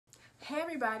Hey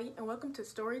everybody, and welcome to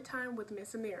Storytime with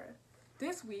Miss Amira.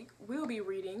 This week we'll be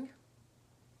reading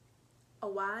A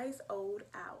Wise Old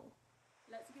Owl.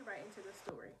 Let's get right into the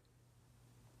story.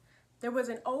 There was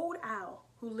an old owl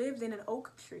who lived in an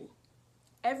oak tree.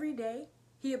 Every day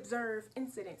he observed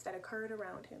incidents that occurred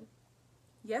around him.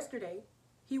 Yesterday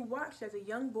he watched as a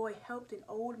young boy helped an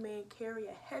old man carry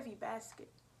a heavy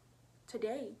basket.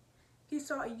 Today he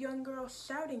saw a young girl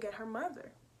shouting at her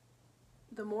mother.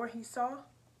 The more he saw,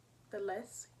 the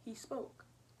less he spoke.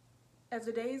 As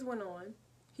the days went on,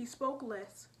 he spoke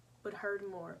less but heard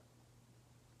more.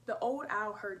 The old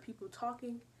owl heard people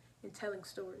talking and telling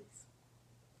stories.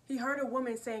 He heard a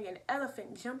woman saying an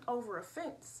elephant jumped over a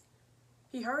fence.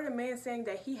 He heard a man saying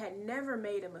that he had never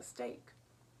made a mistake.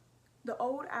 The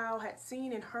old owl had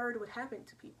seen and heard what happened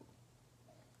to people.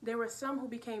 There were some who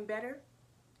became better,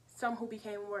 some who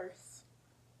became worse.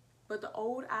 But the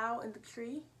old owl in the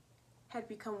tree had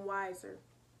become wiser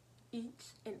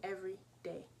each and every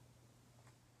day.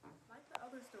 Like the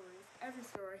other stories, every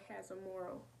story has a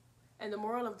moral. And the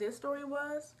moral of this story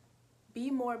was,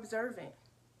 be more observant,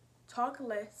 talk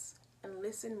less, and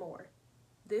listen more.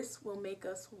 This will make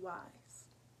us wise.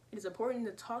 It is important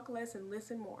to talk less and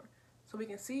listen more so we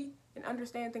can see and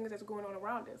understand things that's going on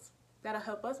around us. That'll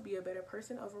help us be a better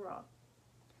person overall.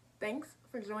 Thanks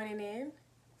for joining in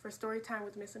for Storytime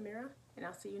with Miss Amira, and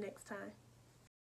I'll see you next time.